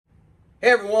Hey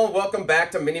everyone, welcome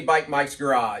back to Mini Bike Mike's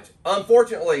Garage.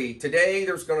 Unfortunately, today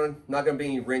there's not gonna be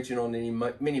any wrenching on any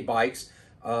mini bikes.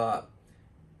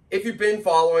 If you've been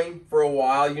following for a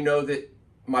while, you know that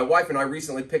my wife and I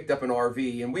recently picked up an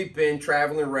RV, and we've been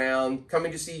traveling around,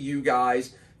 coming to see you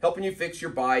guys, helping you fix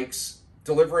your bikes,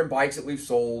 delivering bikes that we've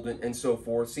sold, and so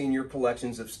forth, seeing your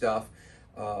collections of stuff.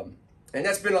 And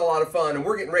that's been a lot of fun, and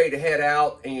we're getting ready to head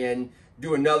out and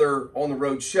do another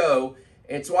on-the-road show.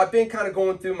 And so I've been kind of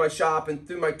going through my shop and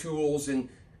through my tools and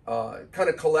kind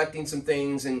of collecting some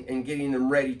things and getting them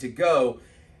ready to go.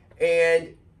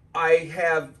 And I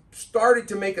have started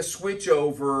to make a switch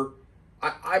over.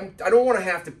 I don't want to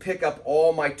have to pick up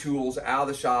all my tools out of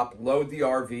the shop, load the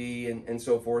RV and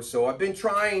so forth. So I've been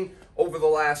trying over the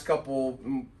last couple,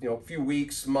 few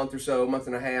weeks, month or so, month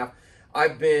and a half,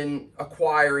 I've been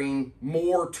acquiring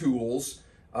more tools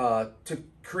to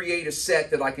create a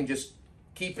set that I can just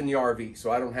keep in the RV, so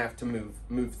I don't have to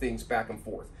move things back and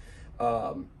forth.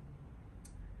 Now,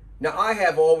 I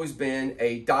have always been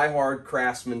a diehard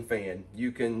Craftsman fan.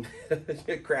 You can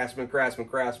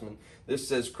Craftsman. This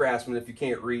says Craftsman if you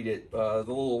can't read it. The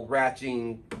little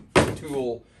ratcheting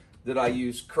tool that I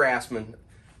use, Craftsman.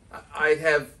 I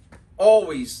have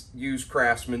always used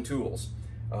Craftsman tools.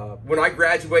 When I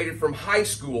graduated from high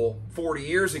school 40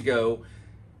 years ago,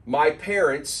 my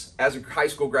parents, as a high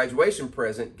school graduation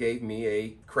present, gave me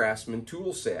a Craftsman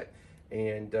tool set.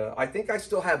 And I think I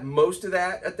still have most of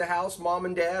that at the house, Mom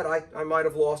and Dad. I might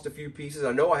have lost a few pieces.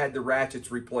 I know I had the ratchets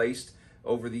replaced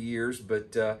over the years,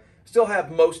 but still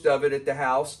have most of it at the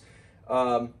house.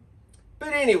 But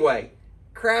anyway,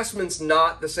 Craftsman's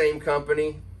not the same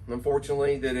company,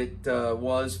 unfortunately, that it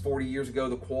was 40 years ago,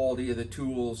 the quality of the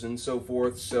tools and so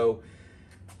forth. So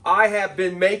I have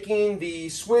been making the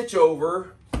switch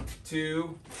over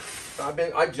to,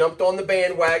 I jumped on the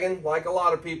bandwagon like a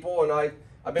lot of people, and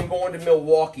I've been going to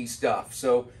Milwaukee stuff.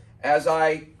 So as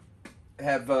I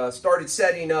have started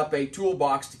setting up a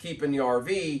toolbox to keep in the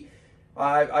RV,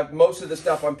 most of the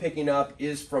stuff I'm picking up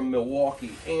is from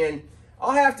Milwaukee. And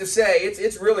I'll have to say,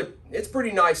 it's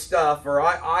pretty nice stuff, or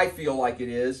I feel like it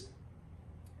is.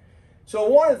 So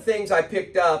one of the things I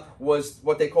picked up was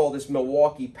what they call this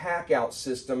Milwaukee packout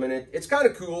system, and it's kind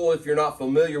of cool if you're not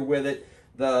familiar with it.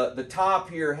 The top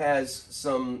here has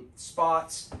some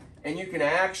spots, and you can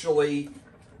actually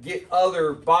get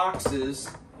other boxes.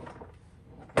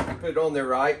 You put it on there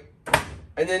right,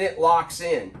 and then it locks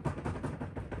in.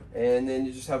 And then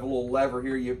you just have a little lever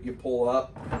here you pull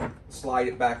up, slide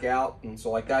it back out, and so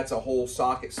like that's a whole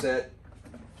socket set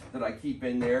that I keep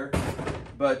in there.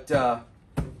 But the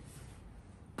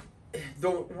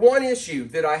one issue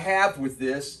that I have with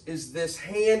this is this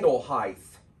handle height.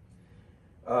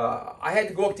 I had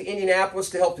to go up to Indianapolis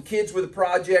to help the kids with a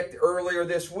project earlier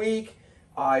this week.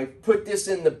 I put this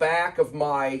in the back of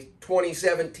my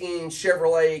 2017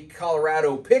 Chevrolet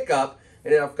Colorado pickup,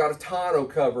 and then I've got a tonneau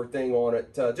cover thing on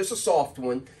it, just a soft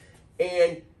one.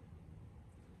 And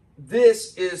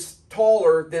this is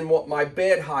taller than what my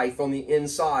bed height on the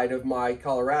inside of my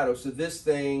Colorado. So this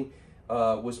thing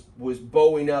was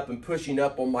bowing up and pushing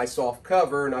up on my soft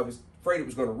cover, and I was afraid it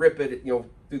was going to rip it,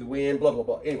 through the wind, blah, blah,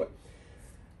 blah. Anyway,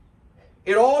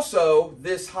 it also,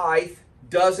 this height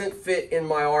doesn't fit in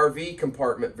my RV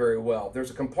compartment very well.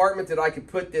 There's a compartment that I could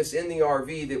put this in the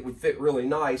RV that would fit really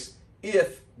nice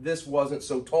if this wasn't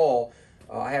so tall.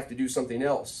 I have to do something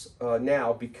else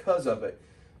now because of it.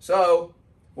 So,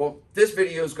 what this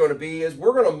video is going to be is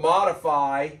we're going to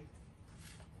modify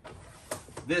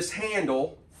this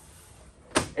handle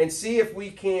and see if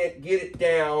we can't get it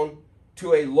down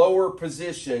to a lower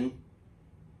position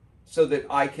so that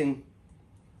I can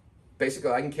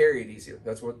carry it easier.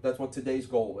 That's what today's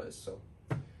goal is. So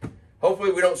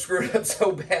hopefully we don't screw it up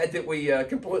so bad that we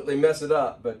completely mess it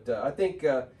up. But I think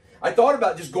I thought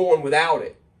about just going without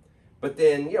it, but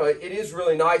then it is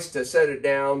really nice to set it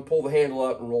down, pull the handle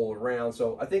up, and roll it around.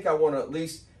 So I think I want to at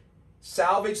least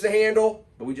salvage the handle,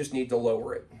 but we just need to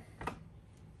lower it.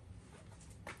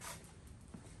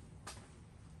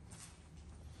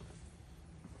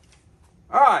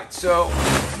 All right, so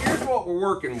here's what we're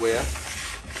working with.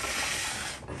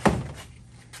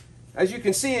 As you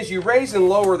can see, as you raise and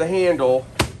lower the handle,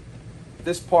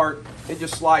 this part, it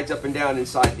just slides up and down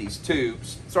inside these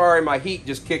tubes. Sorry, my heat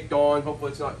just kicked on.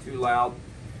 Hopefully it's not too loud.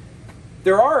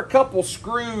 There are a couple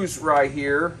screws right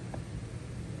here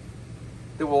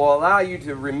that will allow you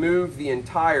to remove the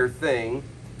entire thing.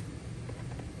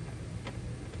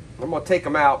 I'm going to take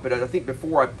them out, but I think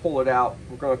before I pull it out,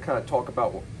 we're going to kind of talk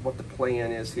about what the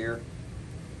plan is here.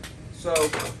 So,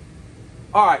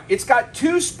 all right, it's got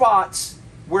two spots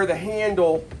where the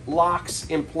handle locks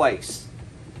in place.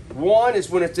 One is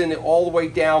when it's in the all the way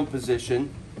down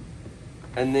position,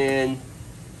 and then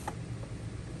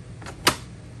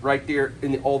right there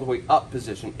in the all the way up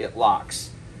position, it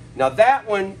locks. Now that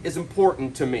one is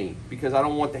important to me because I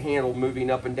don't want the handle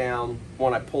moving up and down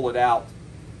when I pull it out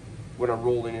when I'm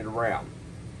rolling it around.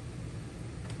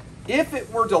 If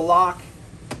it were to lock,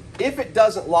 if it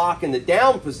doesn't lock in the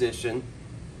down position,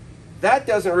 that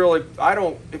doesn't really,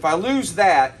 if I lose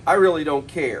that, I really don't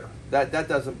care. That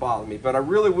doesn't bother me, but I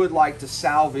really would like to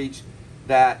salvage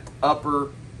that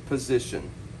upper position.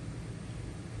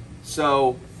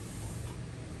 So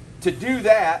to do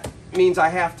that means I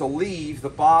have to leave the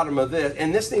bottom of this,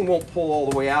 and this thing won't pull all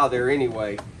the way out of there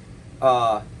anyway.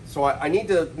 So I need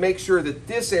to make sure that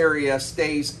this area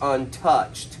stays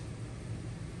untouched.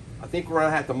 I think we're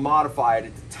gonna have to modify it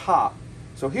at the top.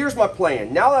 So here's my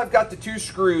plan. Now that I've got the 2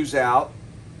 screws out,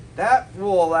 that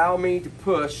will allow me to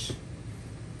push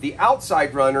the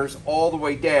outside runners all the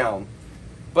way down.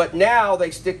 But now they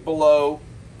stick below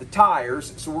the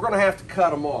tires, so we're gonna have to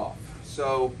cut them off.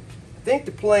 So I think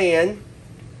the plan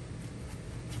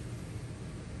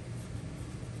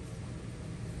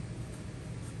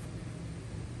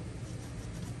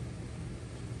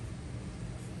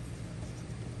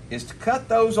is to cut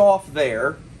those off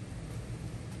there.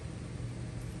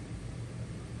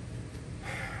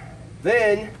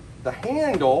 Then the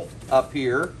handle up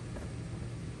here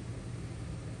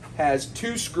has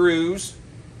 2 screws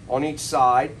on each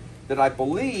side that I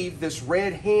believe this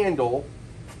red handle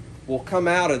will come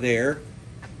out of there.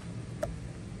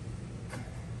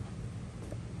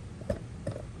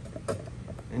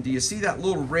 And do you see that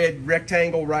little red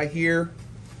rectangle right here?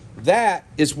 That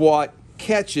is what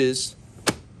catches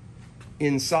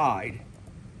inside.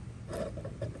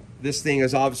 This thing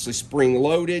is obviously spring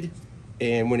loaded,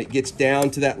 and when it gets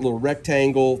down to that little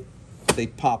rectangle, they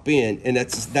pop in, and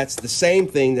that's the same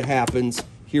thing that happens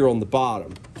here on the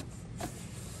bottom.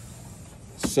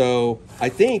 So I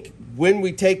think when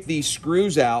we take these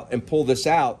screws out and pull this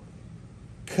out,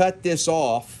 cut this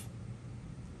off,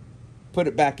 put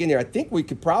it back in there. I think we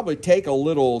could probably take a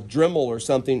little Dremel or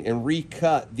something and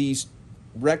recut these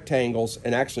rectangles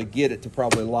and actually get it to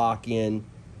probably lock in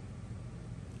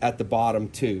at the bottom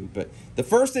too. But the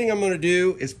first thing I'm going to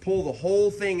do is pull the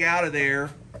whole thing out of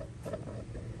there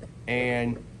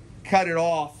and cut it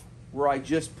off where I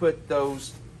just put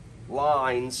those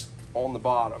lines on the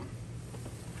bottom.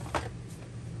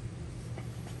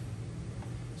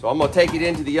 So I'm going to take it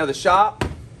into the other shop,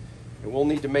 and we'll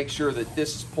need to make sure that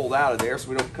this is pulled out of there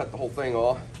so we don't cut the whole thing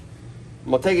off.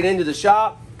 I'm going to take it into the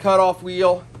shop, cut off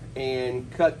wheel, and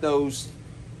cut those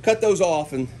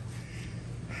off, and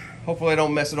hopefully I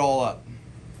don't mess it all up.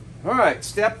 All right,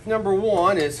 step number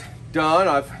 1 is done.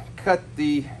 I've cut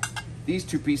these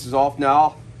 2 pieces off.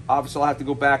 Now obviously I'll have to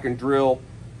go back and drill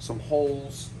some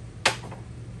holes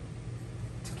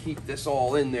to keep this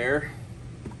all in there.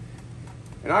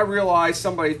 And I realize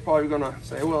somebody's probably going to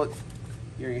say, well,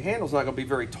 your handle's not going to be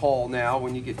very tall now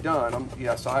when you get done.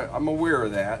 Yes, I'm aware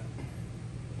of that.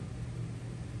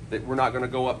 That we're not going to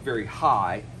go up very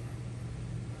high.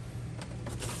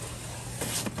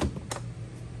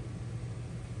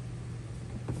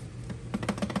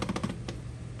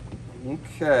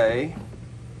 Okay.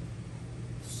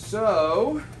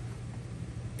 So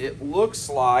it looks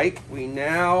like we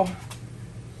now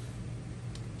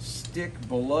stick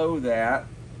below that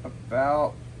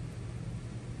about,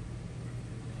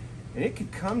 and it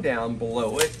could come down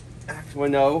below it. Actually,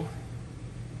 no,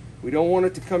 we don't want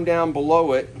it to come down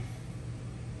below it.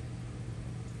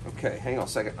 Okay, hang on a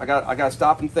second. I got to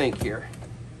stop and think here.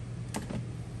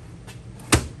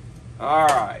 All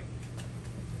right.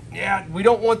 Yeah, we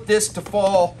don't want this to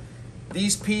fall.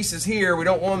 These pieces here, we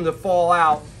don't want them to fall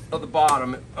out of the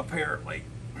bottom, apparently.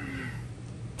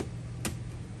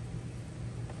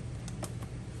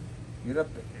 Get up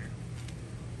in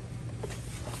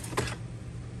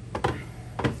there.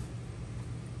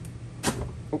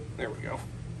 Oh, there we go.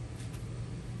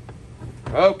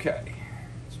 Okay,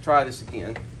 let's try this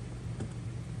again.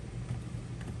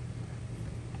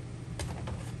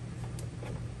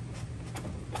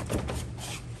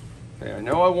 Okay, I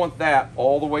know I want that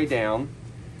all the way down.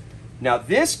 Now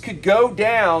this could go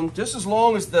down just as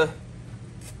long as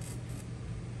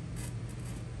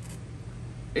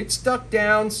it stuck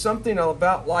down something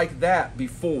about like that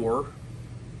before.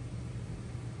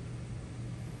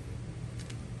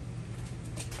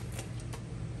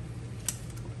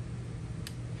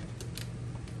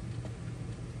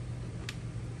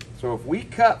 So if we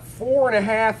cut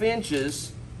 4.5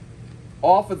 inches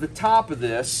off of the top of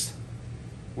this,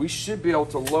 we should be able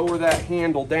to lower that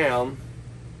handle down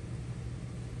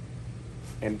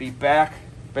and be back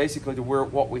basically to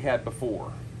what we had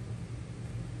before.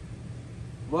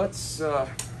 Let's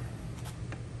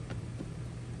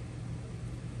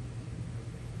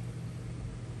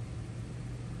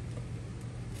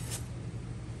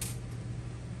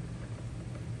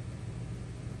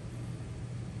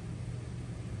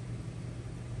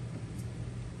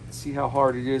see how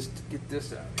hard it is to get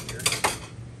this out of here.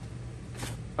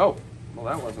 Oh, well,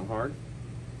 that wasn't hard.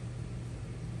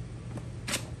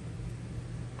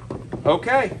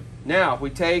 Okay, now we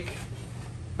take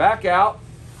back out,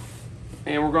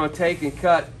 and we're going to take and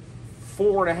cut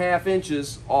 4.5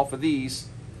 inches off of these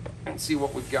and see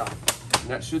what we've got.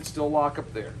 And that should still lock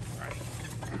up there.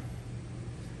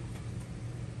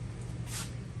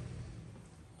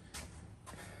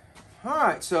 All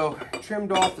right, so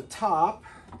trimmed off the top.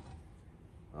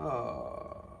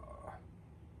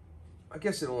 I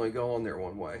guess it'll only go on there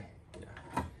one way.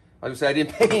 Yeah. I just I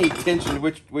didn't pay any attention to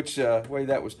which way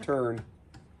that was turned.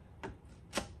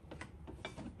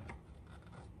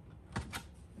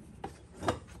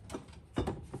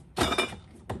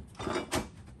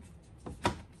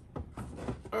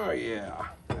 Oh yeah,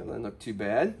 that doesn't look too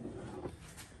bad.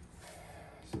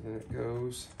 So then it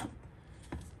goes.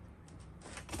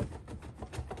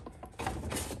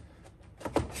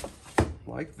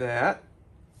 Like that,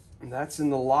 and that's in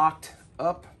the locked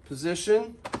up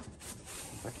position.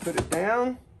 If I put it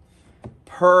down,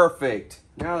 perfect.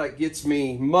 Now that gets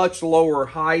me much lower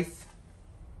height.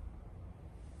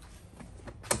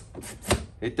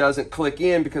 It doesn't click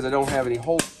in because I don't have any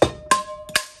holes.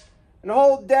 And the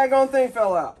whole daggone thing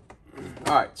fell out.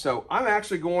 All right, so I'm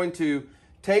actually going to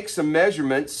take some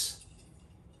measurements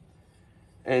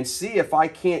and see if I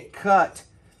can't cut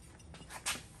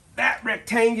that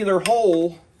rectangular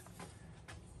hole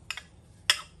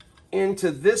into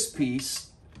this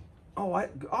piece. Oh,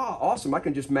 awesome. I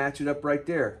can just match it up right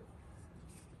there.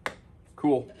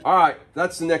 Cool. All right,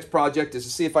 that's the next project, is to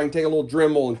see if I can take a little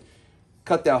Dremel and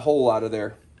cut that hole out of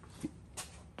there.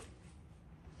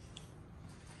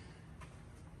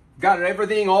 Got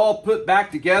everything all put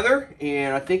back together,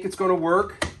 and I think it's going to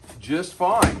work just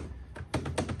fine.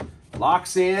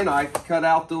 Locks in. I cut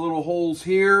out the little holes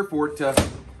here for it to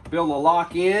be able to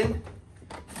lock in.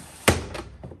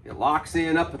 It locks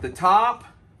in up at the top.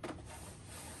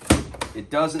 It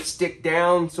doesn't stick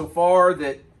down so far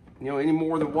that, you know, any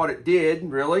more than what it did,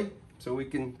 really. So we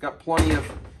got plenty of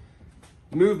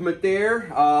movement there.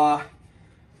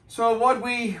 So what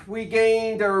we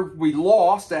gained, or we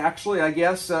lost actually, I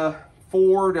guess, 4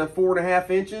 to 4.5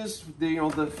 inches.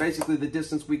 Basically the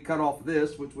distance we cut off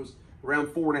this, which was around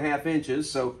 4.5 inches.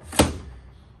 So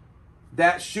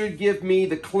that should give me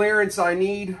the clearance I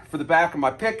need for the back of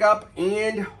my pickup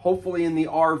and hopefully in the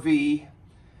RV.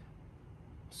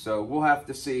 So we'll have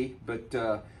to see. But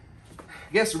I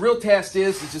guess the real test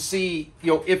is to see,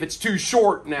 if it's too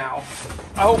short now.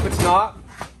 I hope it's not.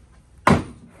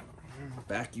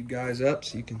 Back you guys up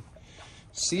so you can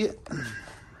see it.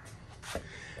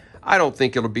 I don't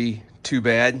think it'll be too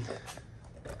bad.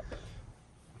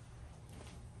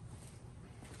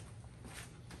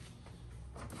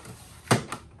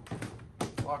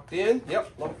 Locked in.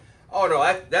 Yep. Oh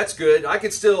no, that's good. I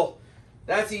could still.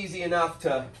 That's easy enough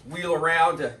to wheel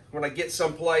around to when I get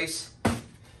someplace.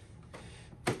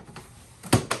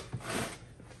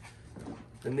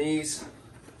 And these.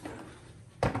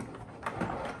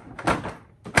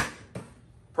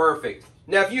 Perfect.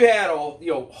 Now, if you had a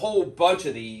whole bunch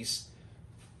of these,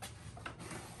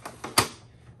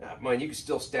 man, you could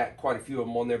still stack quite a few of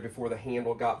them on there before the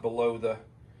handle got below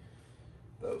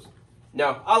those.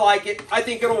 No, I like it. I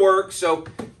think it'll work. So,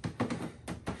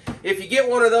 if you get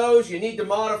one of those, you need to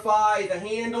modify the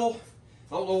handle.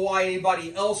 I don't know why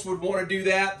anybody else would want to do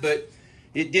that, but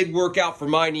it did work out for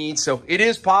my needs. So, it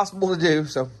is possible to do.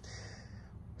 So,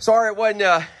 sorry it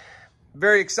wasn't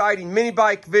very exciting mini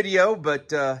bike video,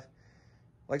 but like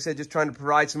I said, just trying to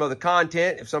provide some other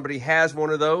content. If somebody has one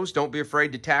of those, don't be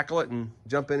afraid to tackle it and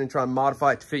jump in and try and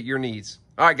modify it to fit your needs.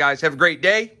 All right, guys, have a great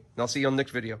day, and I'll see you on the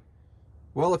next video.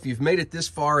 Well, if you've made it this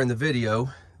far in the video,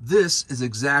 this is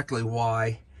exactly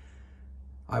why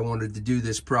I wanted to do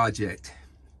this project.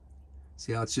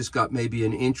 See how it's just got maybe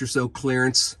an inch or so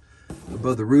clearance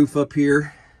above the roof up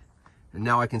here, and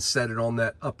now I can set it on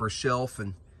that upper shelf,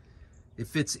 and it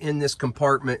fits in this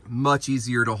compartment, much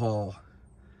easier to haul.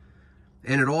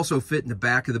 And it also fit in the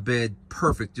back of the bed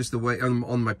perfect, just the way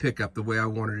on my pickup, the way I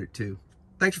wanted it to.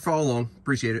 Thanks for following along.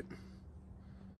 Appreciate it.